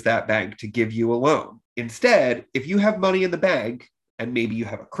likely is that bank to give you a loan? Instead, if you have money in the bank, and maybe you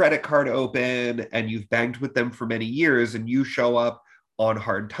have a credit card open and you've banked with them for many years and you show up on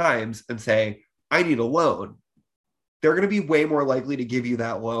hard times and say, I need a loan, they're going to be way more likely to give you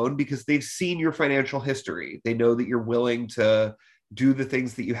that loan because they've seen your financial history. They know that you're willing to do the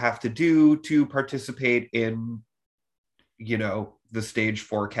things that you have to do to participate in, the stage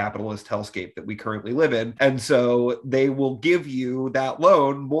 4 capitalist hellscape that we currently live in. And so they will give you that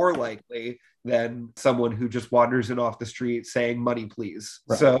loan more likely than someone who just wanders in off the street saying money, please.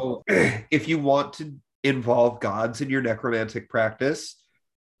 Right. So if you want to involve gods in your necromantic practice,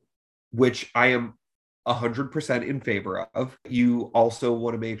 which I am 100% in favor of, you also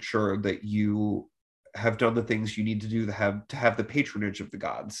want to make sure that you have done the things you need to do to have the patronage of the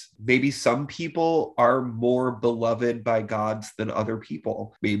gods. Maybe some people are more beloved by gods than other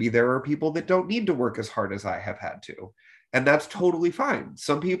people. Maybe there are people that don't need to work as hard as I have had to. And that's totally fine.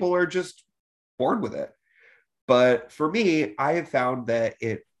 Some people are just born with it. But for me, I have found that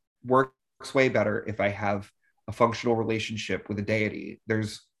it works way better if I have a functional relationship with a deity.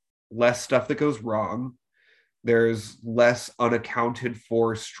 There's less stuff that goes wrong. There's less unaccounted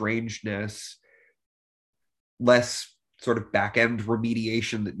for strangeness, less sort of back end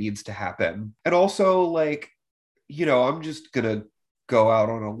remediation that needs to happen. And also, like, I'm just going to go out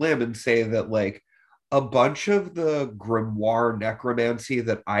on a limb and say that, like, a bunch of the grimoire necromancy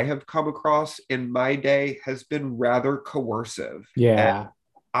that I have come across in my day has been rather coercive. Yeah. And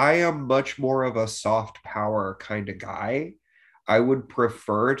I am much more of a soft power kind of guy. I would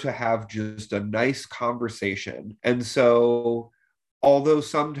prefer to have just a nice conversation. And so, although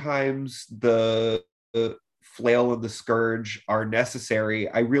sometimes the flail and the scourge are necessary,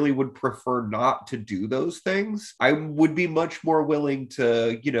 I really would prefer not to do those things. I would be much more willing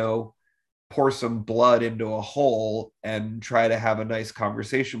to, pour some blood into a hole and try to have a nice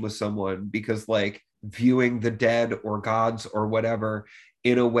conversation with someone, because, like, viewing the dead or gods or whatever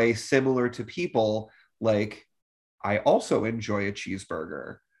in a way similar to people, like, I also enjoy a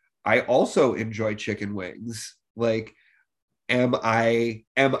cheeseburger. I also enjoy chicken wings. Like, am I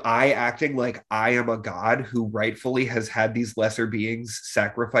acting like I am a god who rightfully has had these lesser beings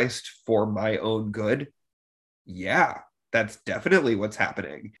sacrificed for my own good? Yeah, that's definitely what's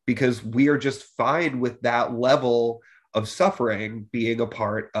happening, because we are just fine with that level of suffering being a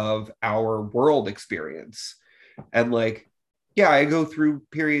part of our world experience. And, like, yeah, I go through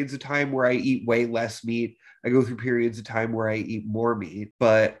periods of time where I eat way less meat. I go through periods of time where I eat more meat,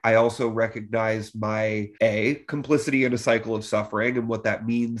 but I also recognize my complicity in a cycle of suffering and what that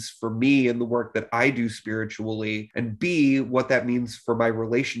means for me and the work that I do spiritually, and B, what that means for my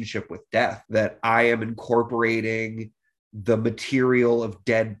relationship with death, that I am incorporating the material of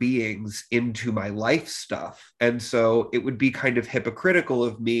dead beings into my life stuff. And so it would be kind of hypocritical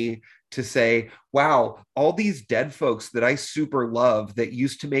of me to say, wow, all these dead folks that I super love, that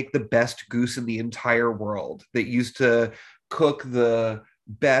used to make the best goose in the entire world, that used to cook the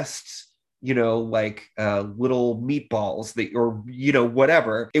best, little meatballs that, or,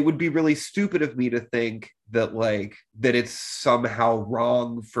 whatever. It would be really stupid of me to think that, like, that it's somehow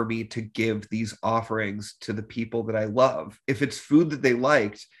wrong for me to give these offerings to the people that I love. If it's food that they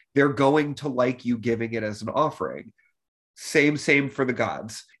liked, they're going to like you giving it as an offering. Same for the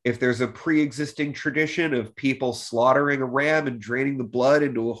gods. If there's a pre-existing tradition of people slaughtering a ram and draining the blood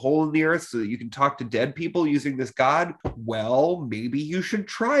into a hole in the earth so that you can talk to dead people using this god, well, maybe you should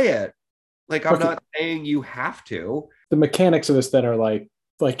try it. Like, I'm not saying you have to. The mechanics of this then are like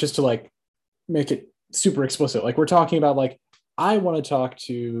just to, like, make it super explicit. Like, we're talking about, like, I want to talk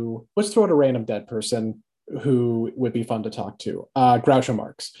to, let's throw out a random dead person who would be fun to talk to. Groucho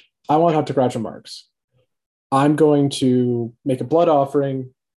Marx. I want to talk to Groucho Marx. I'm going to make a blood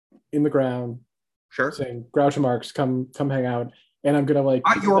offering in the ground. Sure. Saying, Groucho Marx, come hang out. And I'm gonna, like,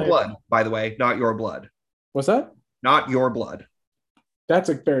 not your blood, by the way, not your blood. What's that? Not your blood. That's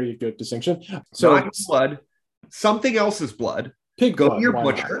a very good distinction. So, not your blood, something else's blood. Pig go blood, to your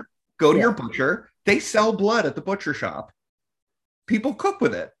butcher. not? Go to your butcher. They sell blood at the butcher shop. People cook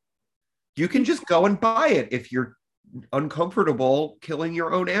with it. You can just go and buy it if you're uncomfortable killing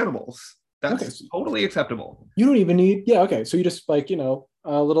your own animals. That's totally acceptable. You don't even need, so you just, like,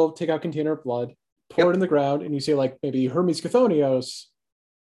 a little takeout container of blood, pour it in the ground, and you say, like, maybe Hermes Chthonios,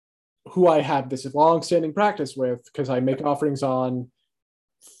 who I have this long-standing practice with, because I make offerings on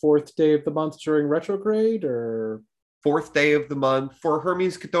 4th day of the month during retrograde, or 4th day of the month. For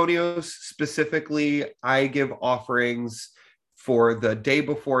Hermes Chthonios specifically, I give offerings for the day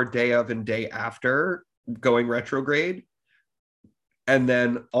before, day of, and day after going retrograde. And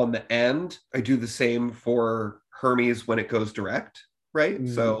then on the end, I do the same for Hermes when it goes direct, right?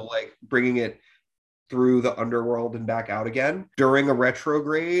 So, like, bringing it through the underworld and back out again. During a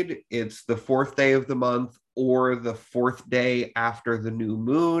retrograde, it's the 4th day of the month or the 4th day after the new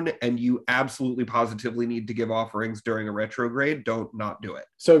moon, and you absolutely positively need to give offerings during a retrograde. Don't not do it.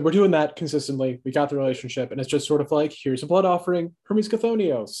 So we're doing that consistently. We got the relationship, and it's just sort of like, here's a blood offering, Hermes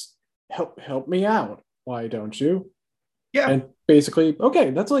Chthonios, help me out. Why don't you? Yeah. And basically,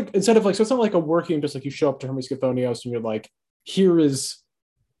 okay, that's like, instead of, like, so it's not like a working, just like you show up to Hermes Chthonios and you're like, here is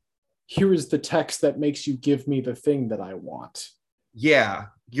the text that makes you give me the thing that I want. Yeah.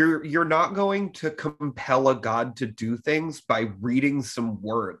 You're not going to compel a god to do things by reading some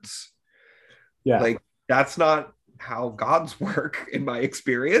words. Yeah. Like, that's not how gods work in my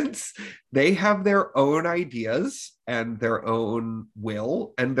experience. They have their own ideas and their own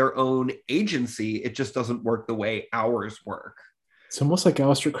will and their own agency. It just doesn't work the way ours work. It's almost like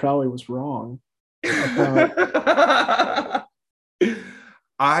Aleister Crowley was wrong about.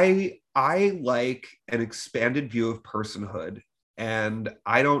 I like an expanded view of personhood, and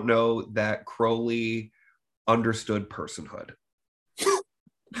I don't know that Crowley understood personhood.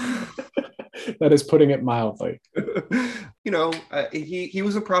 That is putting it mildly. He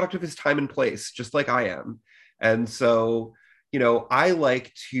was a product of his time and place, just like I am. And so, I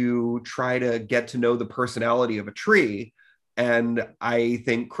like to try to get to know the personality of a tree. And I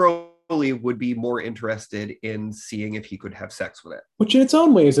think Crowley would be more interested in seeing if he could have sex with it. Which in its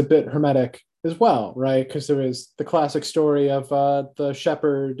own way is a bit hermetic as well, right? Because there is the classic story of the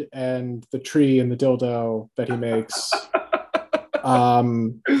shepherd and the tree and the dildo that he makes. I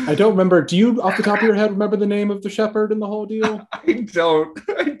don't remember. Do you, off the top of your head, remember the name of the shepherd and the whole deal? I don't.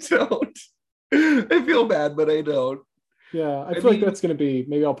 I feel bad, but I don't. Yeah, I feel like that's going to be,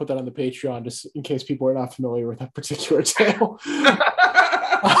 maybe I'll put that on the Patreon just in case people are not familiar with that particular tale. It's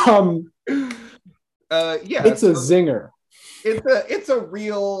a zinger. It's a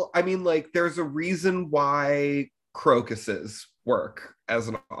real, there's a reason why crocuses work as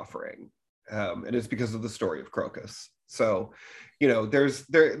an offering. And it's because of the story of Crocus. So, there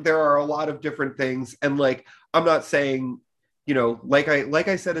are a lot of different things. And I'm not saying, like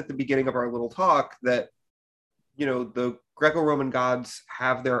I said at the beginning of our little talk, that the Greco-Roman gods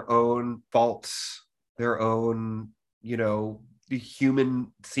have their own faults, their own, the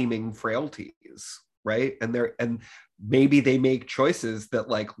human seeming frailties, right? And maybe they make choices that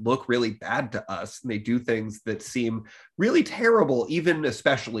look really bad to us, and they do things that seem really terrible, even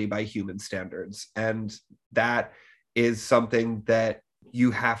especially by human standards. And that is something that you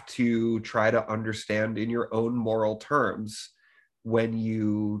have to try to understand in your own moral terms when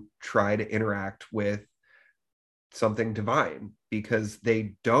you try to interact with something divine, because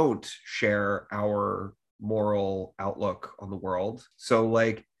they don't share our moral outlook on the world. So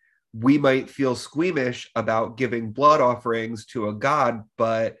we might feel squeamish about giving blood offerings to a god,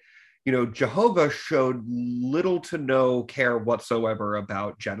 but Jehovah showed little to no care whatsoever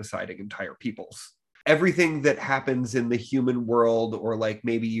about genociding entire peoples. Everything that happens in the human world, or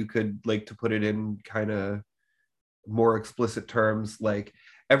maybe you could to put it in kind of more explicit terms,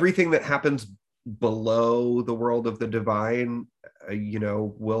 everything that happens below the world of the divine,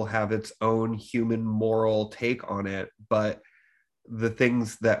 will have its own human moral take on it. But the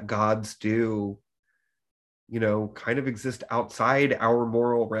things that gods do, kind of exist outside our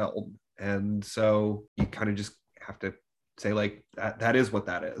moral realm. And so you kind of just have to say that is what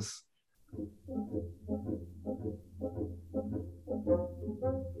that is.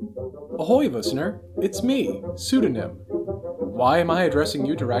 Ahoy, listener. It's me, Pseudonym. Why am I addressing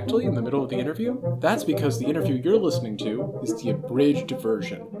you directly in the middle of the interview? That's because the interview you're listening to is the abridged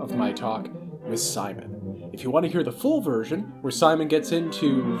version of my talk with Simon. If you want to hear the full version, where Simon gets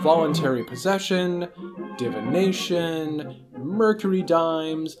into voluntary possession, divination, mercury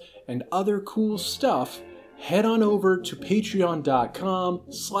dimes, and other cool stuff, head on over to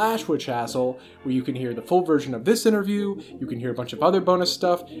patreon.com/witchhassle, where you can hear the full version of this interview, you can hear a bunch of other bonus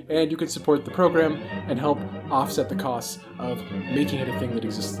stuff, and you can support the program and help offset the costs of making it a thing that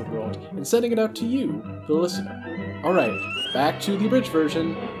exists in the world and sending it out to you, the listener. Alright, back to the abridged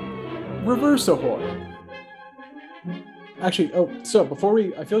version. Reverse ahoy. Actually, so before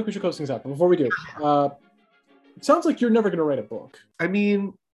I feel like we should close things out, but before we do, it sounds like you're never going to write a book. Or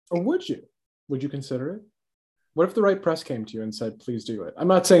would you? Would you consider it? What if the right press came to you and said, please do it? I'm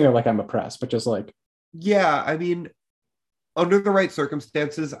not saying that I'm a press, but just Yeah, under the right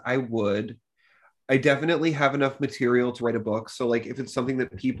circumstances, I would. I definitely have enough material to write a book. So if it's something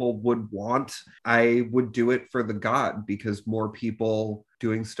that people would want, I would do it for the god, because more people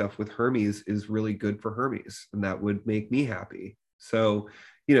doing stuff with Hermes is really good for Hermes, and that would make me happy. So,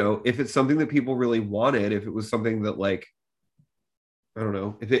 if it's something that people really wanted, if it was something that I don't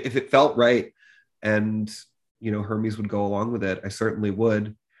know, if it felt right and Hermes would go along with it, I certainly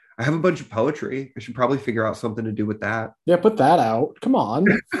would. I have a bunch of poetry. I should probably figure out something to do with that. Yeah, put that out. Come on.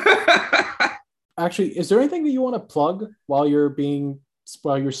 Actually, is there anything that you want to plug while you're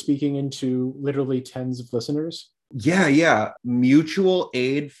speaking into literally tens of listeners? Yeah. Mutual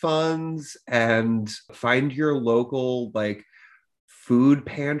aid funds, and find your local food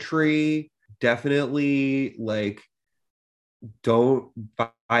pantry. Definitely don't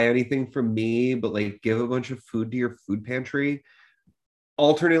buy anything from me, but give a bunch of food to your food pantry.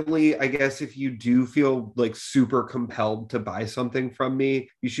 Alternately, I guess if you do feel like super compelled to buy something from me,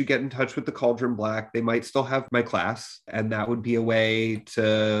 you should get in touch with the Cauldron Black. They might still have my class, and that would be a way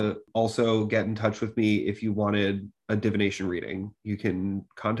to also get in touch with me if you wanted a divination reading. You can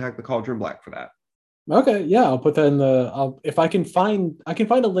contact the Cauldron Black for that. Okay, yeah, I'll put that in the. If I can find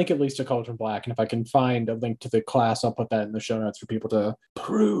a link at least to Cauldron Black, and if I can find a link to the class, I'll put that in the show notes for people to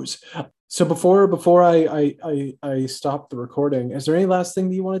peruse. So before I stop the recording, is there any last thing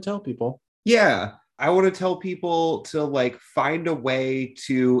that you want to tell people? Yeah, I want to tell people to like find a way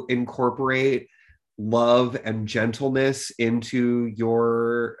to incorporate love and gentleness into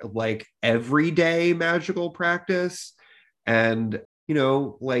your like everyday magical practice, and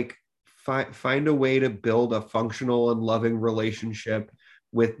like find a way to build a functional and loving relationship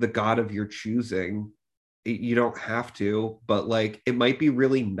with the god of your choosing. You don't have to, but like it might be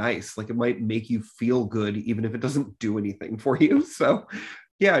really nice, like it might make you feel good even if it doesn't do anything for you. So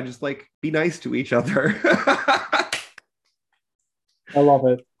yeah, just like be nice to each other. I love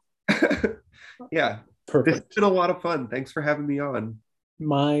it. Yeah, this has Perfect. been a lot of fun. Thanks for having me on.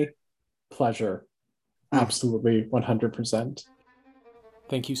 My pleasure. Absolutely 100%.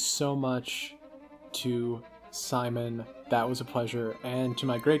 Thank you so much to Simon. That was a pleasure. And to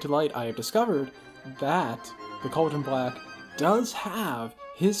my great delight, I have discovered that the Cauldron Black does have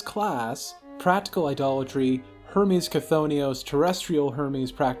his class, Practical Idolatry, Hermes Chthonios, Terrestrial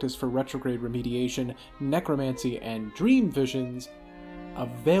Hermes Practice for Retrograde Remediation, Necromancy, and Dream Visions,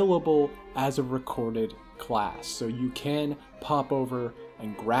 available as a recorded class. So you can pop over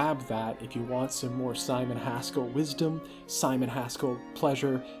and grab that if you want some more Simon Haskell wisdom, Simon Haskell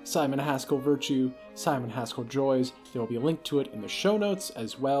pleasure, Simon Haskell virtue, Simon Haskell joys. There will be a link to it in the show notes,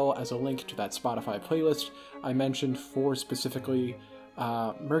 as well as a link to that Spotify playlist I mentioned for specifically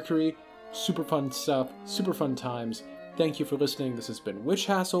Mercury. Super fun stuff, super fun times. Thank you for listening. This has been Witch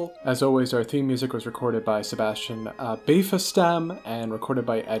Hassle. As always, our theme music was recorded by Sebastian Bafastam and recorded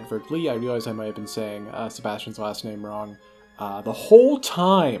by Edward Lee. I realize I might have been saying Sebastian's last name wrong the whole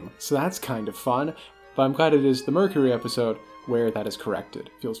time, so that's kind of fun. But I'm glad it is the Mercury episode where that is corrected.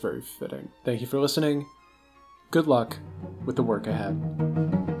 Feels very fitting. Thank you for listening. Good luck with the work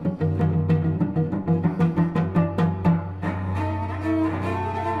ahead.